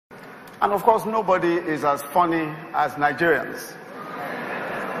And of course, nobody is as funny as Nigerians,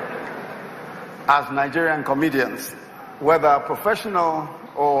 as Nigerian comedians, whether professional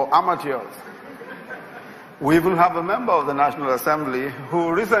or amateurs. We even have a member of the National Assembly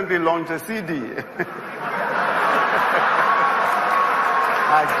who recently launched a CD.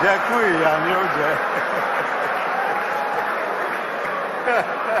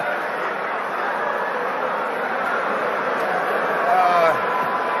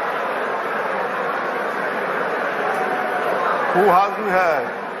 Who hasn't heard?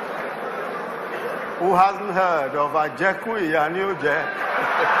 Who hasn't heard of Ajeku Iyanioje?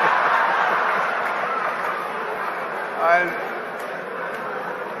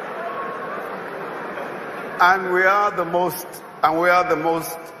 And we are the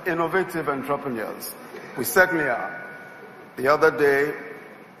most innovative entrepreneurs. We certainly are. The other day,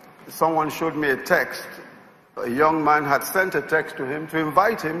 someone showed me a text. A young man had sent a text to him to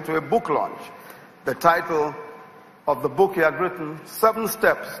invite him to a book launch. The title of the book he had written, 7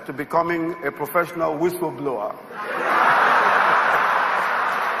 Steps to Becoming a Professional Whistleblower.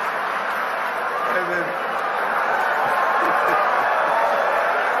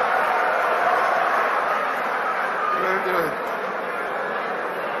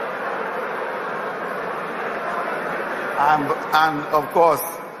 And of course,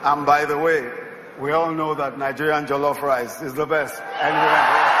 and by the way, we all know that Nigerian jollof rice is the best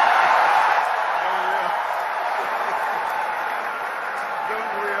anywhere.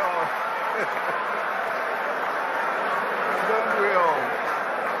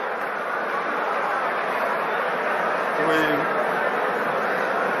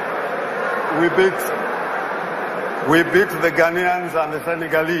 We beat the Ghanaians and the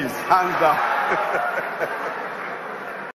Senegalese, hands down.